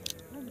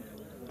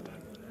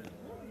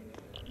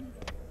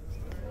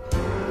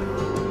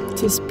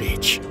 This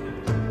bitch.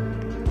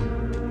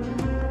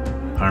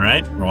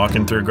 Alright, we're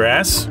walking through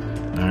grass.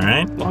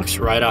 Alright. Walks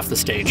right off the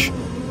stage.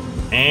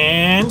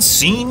 And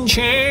scene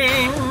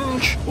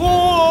change.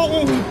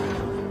 Whoa!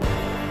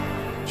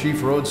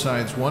 Chief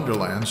Roadside's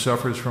Wonderland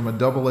suffers from a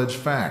double-edged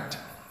fact.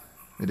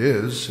 It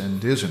is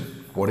and isn't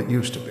what it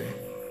used to be.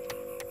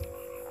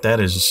 That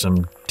is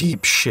some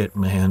deep shit,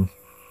 man.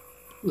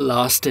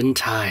 Lost in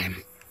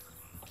time.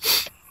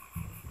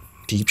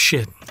 Deep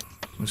shit.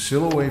 The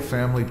Silloway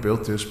family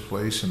built this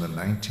place in the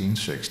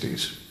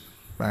 1960s.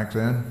 Back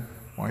then,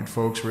 white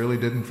folks really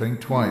didn't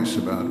think twice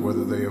about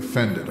whether they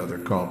offended other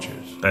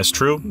cultures. That's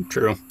true.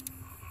 True.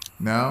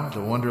 Now, the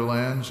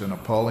Wonderland's an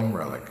appalling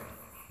relic.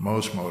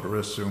 Most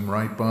motorists zoom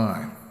right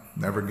by,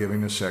 never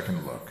giving a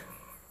second look.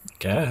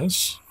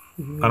 Guess.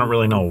 I don't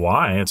really know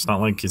why. It's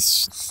not like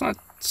it's not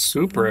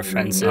super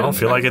offensive. I don't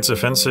feel like it's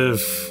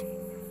offensive.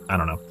 I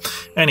don't know.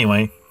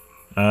 Anyway,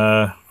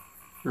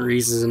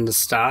 reason to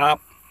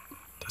stop.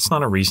 That's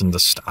not a reason to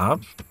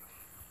stop.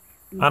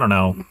 I don't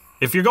know.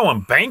 If you're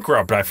going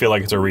bankrupt, I feel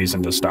like it's a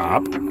reason to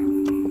stop.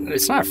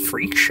 It's not a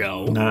freak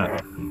show. Nah.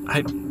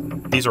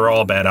 These are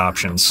all bad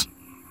options.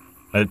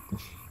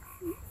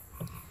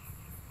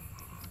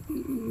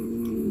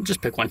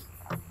 Just pick one.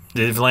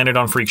 They've landed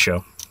on freak show.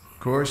 Of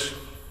course,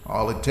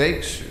 all it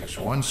takes is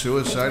one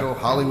suicidal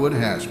Hollywood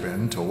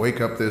has-been to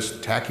wake up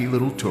this tacky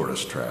little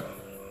tourist trap.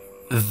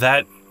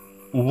 That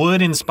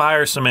would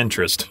inspire some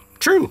interest.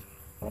 True.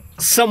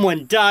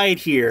 Someone died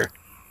here.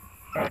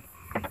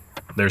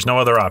 There's no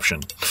other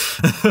option.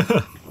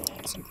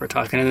 So we're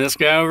talking to this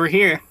guy over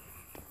here.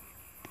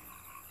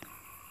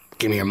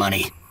 Give me your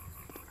money.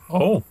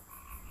 Oh.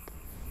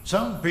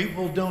 Some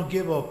people don't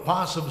give a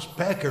possum's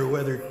pecker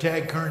whether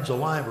Tag Kern's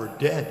alive or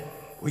dead.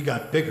 We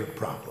got bigger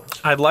problems.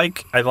 I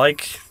like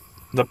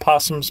the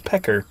possum's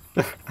pecker.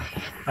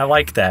 I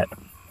like that.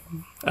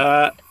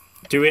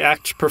 Do we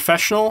act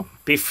professional,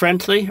 be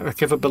friendly, or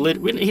give a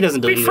belittle? He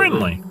doesn't be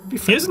friendly.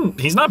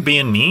 He's not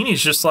being mean.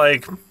 He's just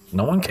like,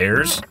 no one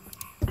cares.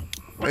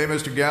 Hey,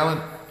 Mr.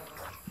 Gallant,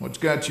 what's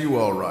got you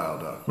all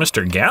riled up?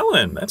 Mr.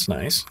 Gallant, that's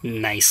nice.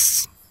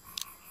 Nice.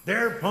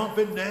 They're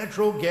pumping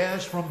natural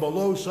gas from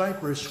below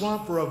Cypress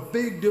Swamp for a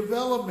big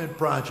development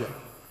project.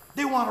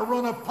 They want to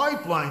run a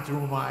pipeline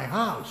through my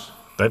house.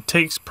 That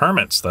takes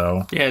permits,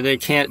 though. Yeah, they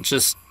can't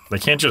just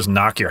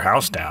knock your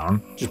house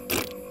down.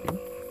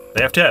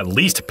 They have to at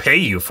least pay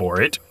you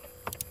for it.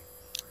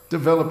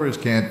 Developers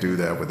can't do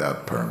that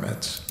without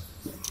permits.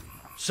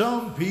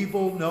 Some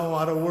people know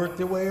how to work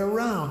their way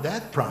around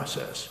that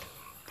process.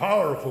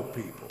 Powerful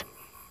people.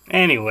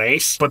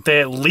 Anyways. But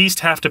they at least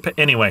have to pay.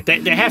 Anyway.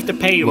 They have to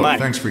pay you Look, money.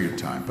 Thanks for your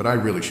time, but I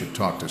really should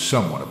talk to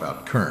someone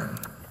about Kern.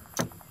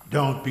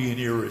 Don't be an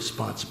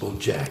irresponsible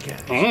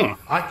jackass.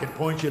 I can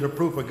point you to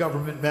proof of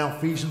government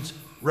malfeasance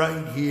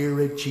right here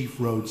at Chief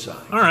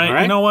Roadside. All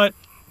right, you know what?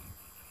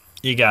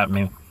 You got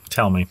me.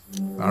 Tell me.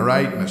 All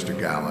right, Mr.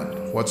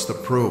 Gallant. What's the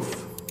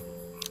proof?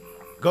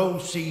 Go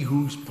see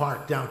who's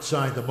parked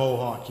outside the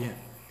Mohawk Inn.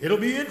 It'll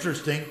be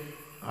interesting.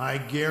 I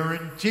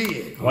guarantee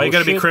it. Why you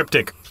gotta be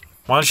cryptic?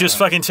 Why don't you just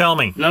fucking tell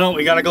me? No,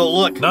 we gotta go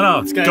look.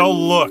 No, go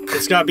look.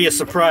 It's gotta be a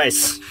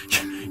surprise.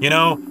 You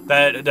know,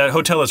 that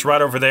hotel that's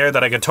right over there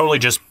that I could totally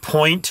just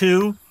point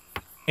to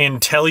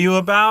and tell you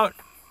about?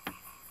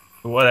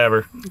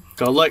 Whatever.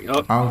 Go look.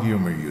 Oh. I'll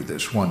humor you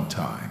this one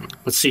time.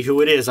 Let's see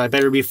who it is. I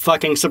better be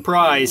fucking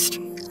surprised.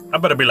 I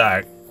better be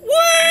like,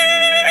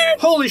 what?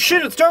 Holy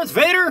shit, it's Darth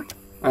Vader?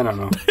 I don't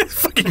know.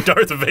 Fucking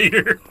Darth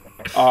Vader.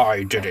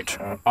 I did it.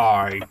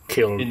 I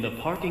killed. In the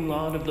parking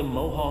lot of the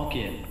Mohawk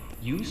Inn,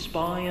 you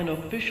spy an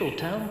official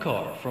town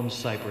car from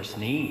Cypress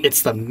Knee.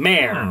 It's the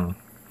mayor.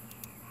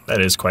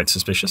 That is quite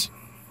suspicious.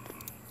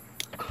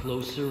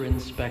 Closer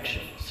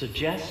inspection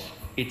suggests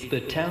It's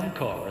the town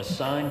car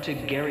assigned to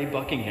Gary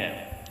Buckingham,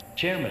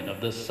 chairman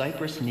of the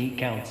Cypress Knee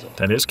Council.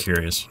 That is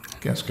curious.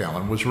 Guess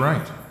Gallon was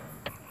right.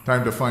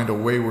 Time to find a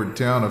wayward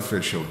town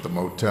official at the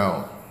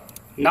motel.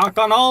 Knock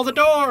on all the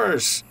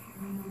doors!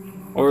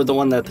 Or the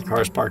one that the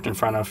car's parked in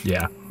front of.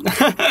 Yeah.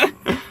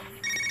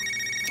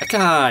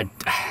 God.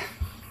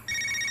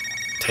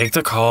 Take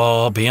the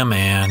call, be a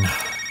man.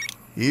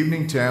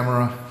 Evening,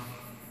 Tamara.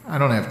 I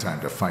don't have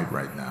time to fight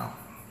right now.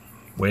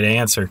 Way to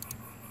answer.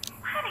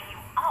 Why do you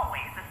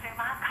always assume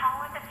I'm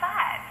calling to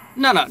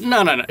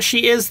fight? No.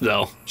 She is,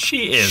 though.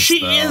 She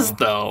is,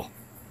 though.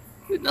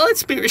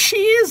 Let's be... She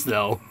is,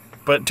 though.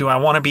 But do I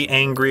want to be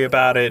angry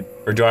about it,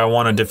 or do I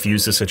want to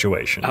diffuse the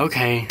situation?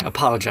 Okay,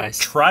 apologize.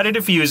 Try to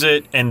diffuse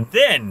it, and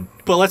then...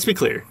 But let's be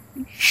clear.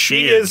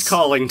 She is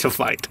calling to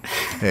fight.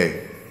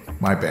 Hey,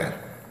 my bad.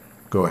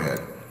 Go ahead.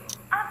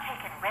 I'm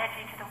taking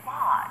Reggie to the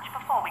lodge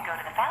before we go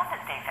to the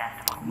Fountains Day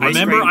Festival.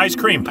 Remember ice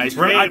cream.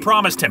 I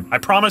promised him. I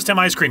promised him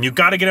ice cream. You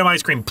gotta get him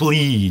ice cream,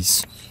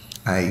 please.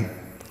 I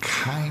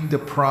kinda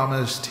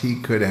promised he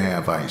could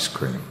have ice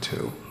cream,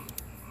 too.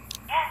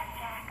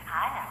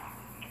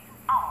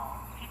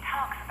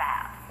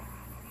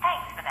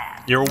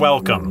 You're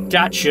welcome.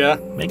 Gotcha.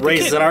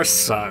 Raising our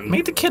son.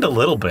 Make the kid a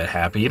little bit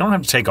happy. You don't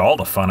have to take all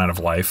the fun out of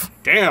life.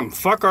 Damn,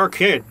 fuck our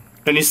kid.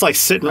 And he's like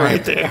sitting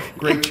right there.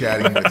 Great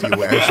chatting with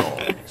you as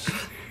always.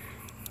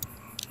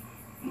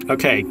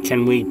 Okay,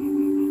 can we...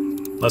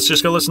 Let's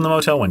just go listen to the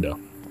motel window.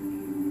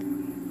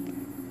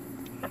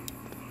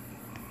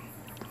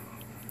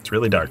 It's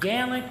really dark.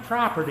 Gallant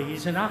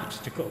property's an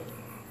obstacle.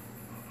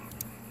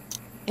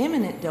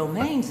 Eminent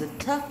domain's a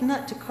tough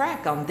nut to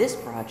crack on this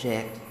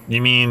project. You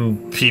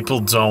mean people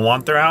don't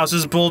want their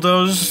houses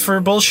bulldozed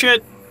for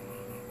bullshit?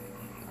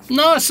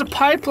 No, it's a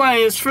pipeline.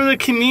 It's for the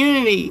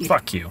community.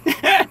 Fuck you.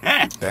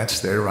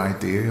 That's their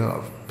idea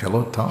of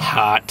pillow talk.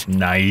 Hot.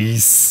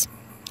 Nice.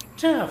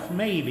 Tough,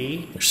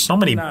 maybe. There's so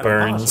many Not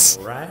burns.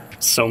 impossible,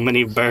 right? So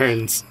many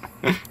burns.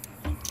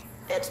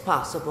 It's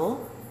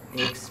possible.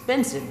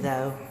 Expensive,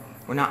 though.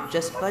 We're not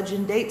just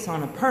fudging dates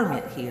on a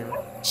permit here.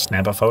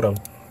 Snap a photo.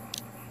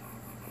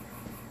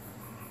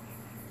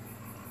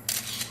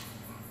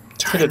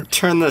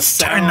 Turn the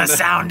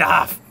sound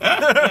off.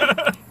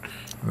 That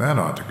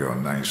ought to go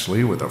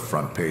nicely with a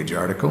front page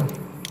article.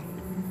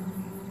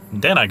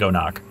 Then I go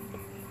knock.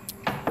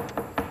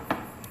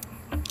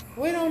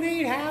 We don't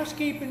need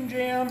housekeeping,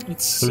 Jim.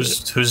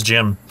 Who's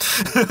Jim?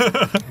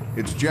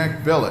 It's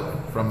Jack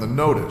Billett from the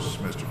Notice,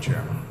 Mr.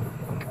 Chairman.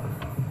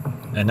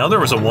 I know there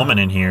was a woman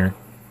in here.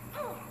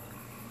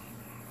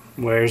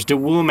 Where's the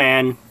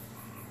woman?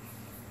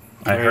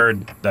 I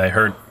heard.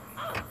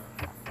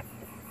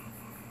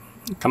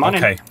 Come on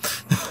okay. in.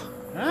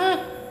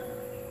 Huh?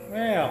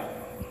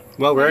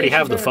 Well, we already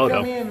have the Come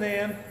photo. in,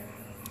 then.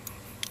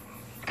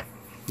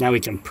 Now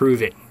we can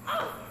prove it.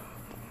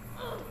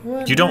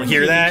 What You don't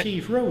hear brings that? the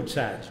Chief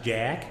roadsides,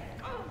 Jack.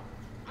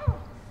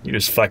 You're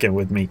just fucking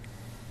with me.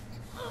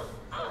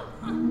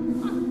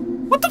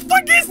 What the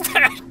fuck is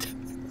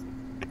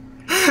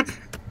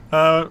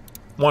that?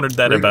 Wondered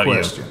that Great about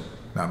question.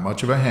 Not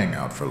much of a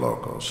hangout for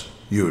locals,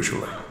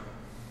 usually.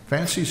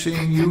 Fancy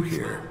seeing you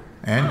here,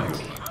 and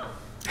you.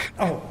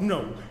 Oh,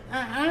 no.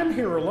 I'm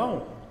here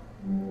alone.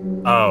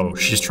 you. Oh,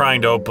 she's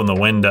trying to open the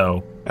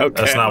window.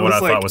 Okay, That's not what I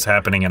thought was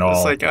happening at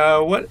all. It's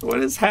like, what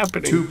is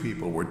happening? Two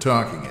people were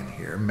talking in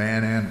here,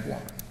 man and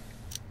woman.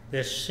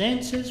 The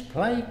senses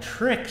play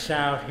tricks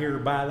out here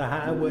by the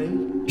highway.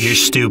 You're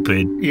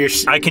stupid.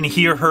 I can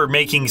hear her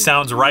making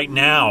sounds right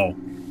now.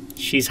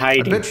 She's I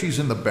hiding. bet she's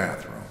in the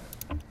bathroom.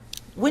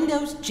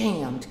 Windows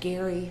jammed,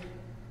 Gary.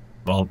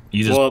 Well,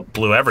 you just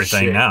blew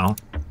everything shit. now.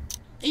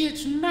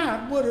 It's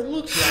not what it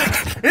looks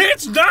like.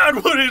 It's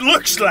not what it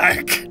looks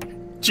like!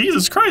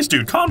 Jesus Christ,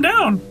 dude, calm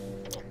down.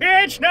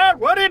 It's not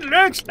what it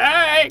looks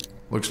like.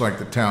 Looks like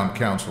the town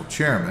council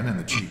chairman and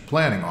the chief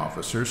planning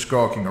officer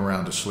skulking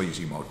around a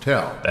sleazy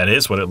motel. That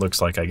is what it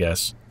looks like, I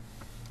guess.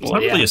 It's Well,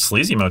 not really yeah. a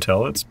sleazy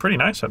motel. It's pretty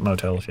nice at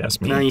motel, if you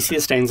ask me. No, you see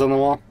the stains on the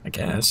wall? I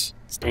guess.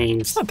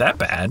 Stains. It's not that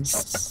bad.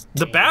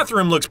 The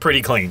bathroom looks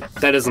pretty clean.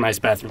 That is a nice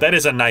bathroom. That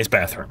is a nice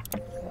bathroom.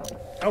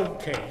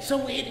 Okay,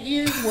 so it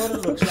is what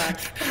it looks like.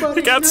 But It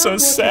it's got not so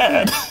what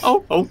sad.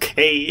 Oh,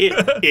 okay.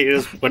 It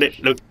is what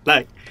it looked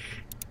like.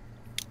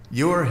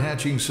 You're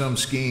hatching some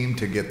scheme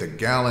to get the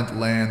gallant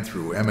land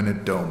through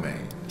eminent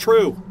domain.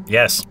 True.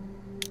 Yes.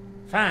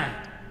 Fine.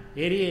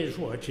 It is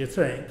what you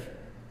think.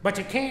 But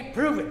you can't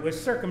prove it with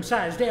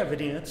circumcised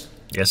evidence.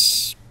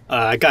 Yes.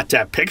 I got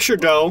that picture,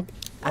 though.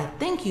 I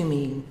think you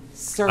mean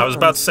I was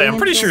about to say, I'm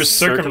pretty sure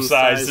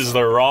circumcised is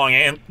the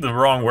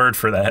wrong word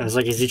for that. I was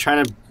like, is he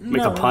trying to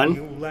make a pun?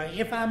 Eula,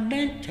 if I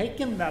meant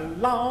taking the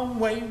long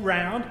way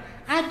round,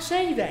 I'd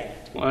say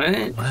that.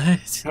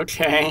 What?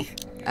 Okay.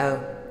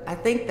 Oh, I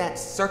think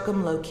that's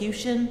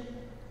circumlocution.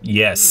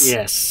 Yes.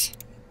 Yes.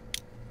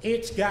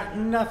 It's got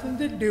nothing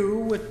to do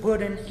with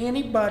putting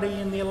anybody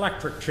in the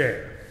electric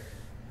chair.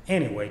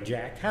 Anyway,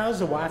 Jack, how's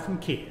the wife and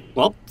kid?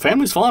 Well,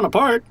 family's falling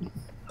apart.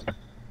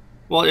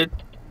 Well, it...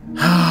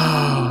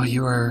 Oh,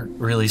 you are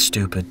really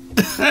stupid.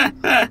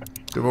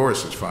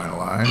 Divorce is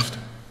finalized.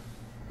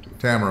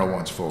 Tamara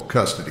wants full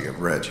custody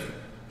of Reggie.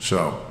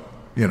 So,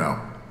 you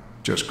know,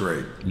 just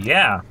great.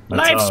 Yeah.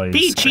 Life's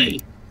peachy.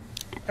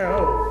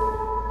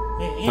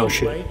 Anyway,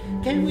 shit.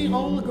 can we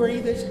all agree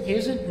this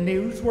isn't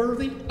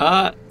newsworthy?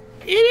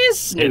 It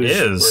is It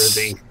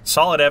newsworthy. is.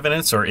 Solid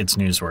evidence or it's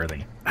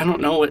newsworthy? I don't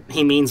know what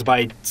he means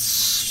by,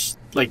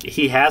 like,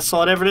 he has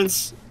solid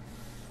evidence.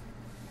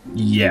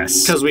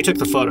 Yes. Because we took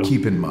the photo.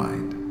 Keep in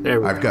mind,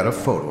 I've got a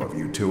photo of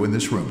you two in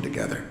this room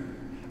together.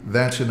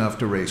 That's enough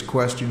to raise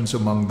questions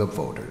among the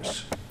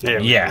voters.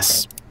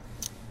 Yes.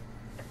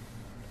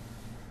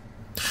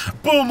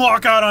 Boom!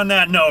 Walk out on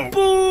that note.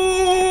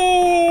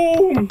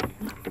 Boom!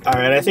 All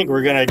right, I think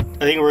we're gonna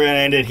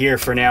end it here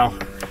for now.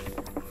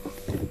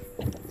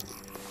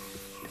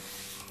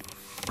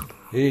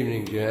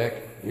 Evening, Jack.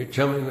 You're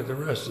chumming with the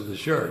rest of the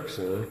sharks,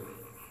 huh?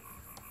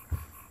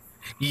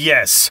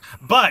 Yes,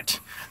 but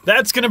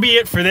that's going to be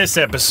it for this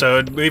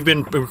episode. We've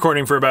been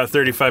recording for about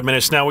 35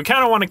 minutes now. We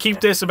kind of want to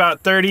keep this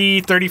about 30,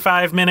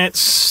 35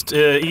 minutes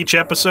each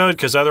episode,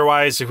 because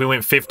otherwise, if we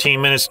went 15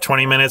 minutes,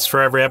 20 minutes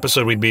for every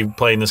episode, we'd be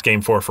playing this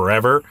game for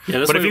forever.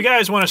 Yeah, but if you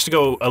guys want us to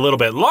go a little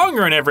bit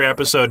longer in every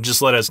episode,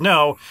 just let us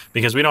know,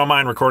 because we don't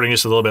mind recording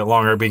this a little bit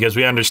longer, because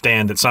we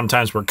understand that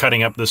sometimes we're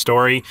cutting up the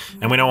story,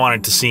 and we don't want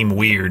it to seem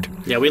weird.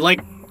 Yeah, we like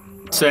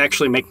to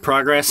actually make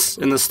progress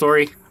in the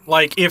story.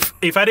 Like, if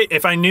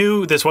I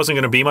knew this wasn't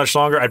going to be much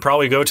longer, I'd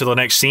probably go to the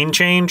next scene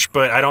change,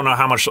 but I don't know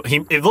how much...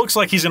 It looks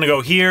like he's going to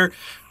go here,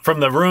 from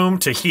the room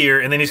to here,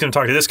 and then he's going to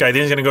talk to this guy,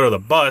 then he's going to go to the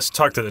bus,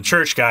 talk to the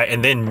church guy,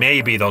 and then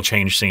maybe they'll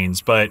change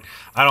scenes, but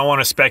I don't want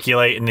to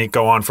speculate and it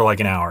go on for like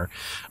an hour.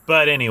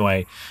 But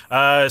anyway,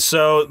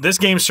 so this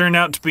game's turned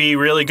out to be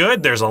really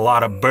good. There's a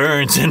lot of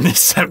burns in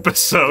this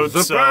episode.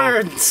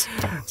 Burns!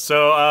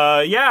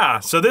 So, yeah.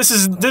 So this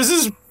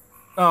is...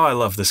 Oh, I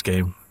love this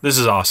game. This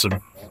is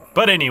awesome.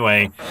 But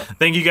anyway,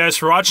 thank you guys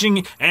for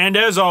watching, and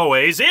as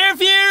always,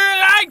 if you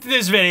liked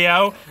this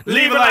video,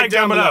 leave a like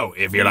down below.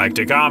 If you'd like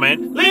to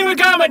comment, leave a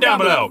comment down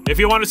below. If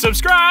you want to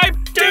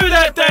subscribe, do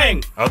that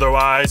thing.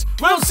 Otherwise,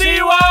 we'll see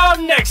you all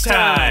next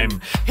time.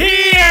 Here!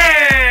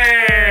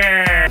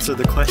 Answer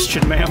the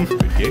question, ma'am.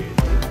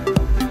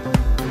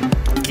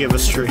 Give a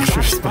straight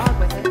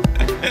response.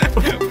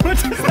 What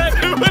does that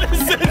do? What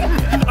is it?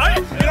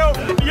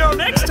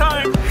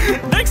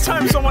 Next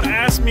time someone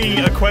asks me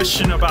a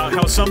question about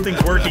how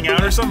something's working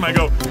out or something, I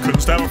go,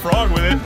 couldn't stab a frog with it.